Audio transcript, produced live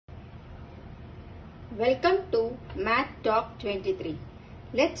Welcome to Math Talk 23.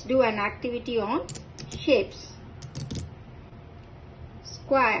 Let's do an activity on shapes.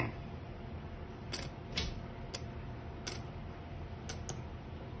 Square.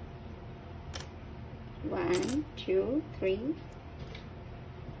 One, two, three,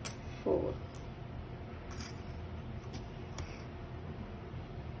 four.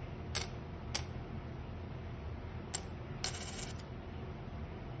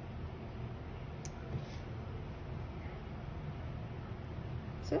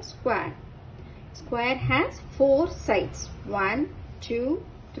 So square. Square has four sides. 1, 2,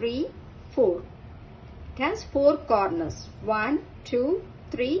 3, 4. It has four corners. 1, 2,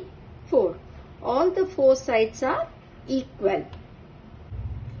 3, 4. All the four sides are equal.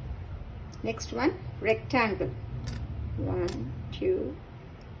 Next one, rectangle. 1, 2,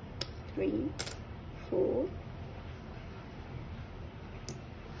 3, 4.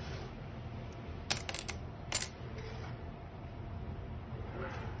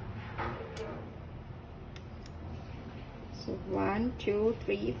 So 1, 2,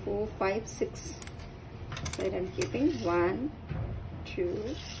 3, 4, 5, 6. So I'm keeping 1,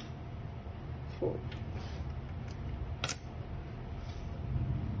 2, 4.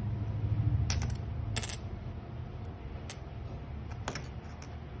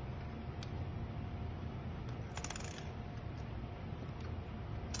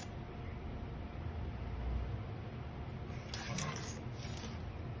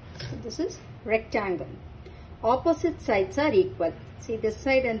 So this is rectangle. Opposite sides are equal. See, this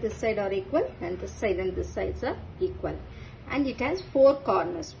side and this side are equal, and this side and this sides are equal. And it has four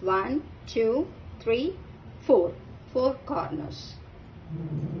corners. 1, 2, 3, 4. Four corners.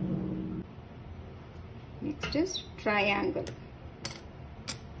 Next is triangle.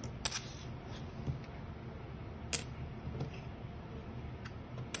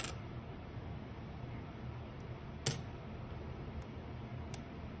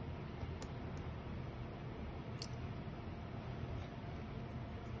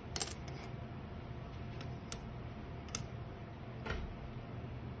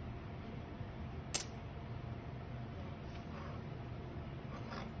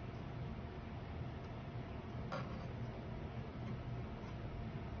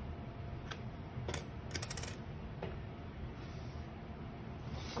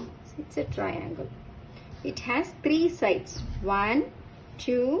 It's a triangle. It has three sides. 1,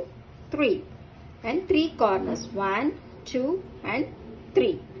 2, 3. And three corners. 1, 2 and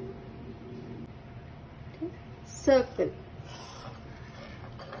 3. Circle.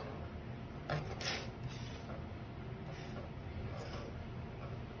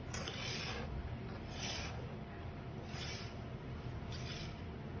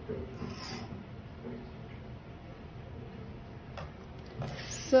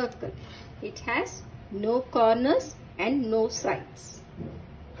 Circle. It has no corners and no sides.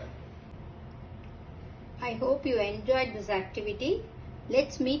 I hope you enjoyed this activity.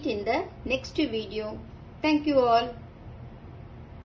 Let's meet in the next video. Thank you all.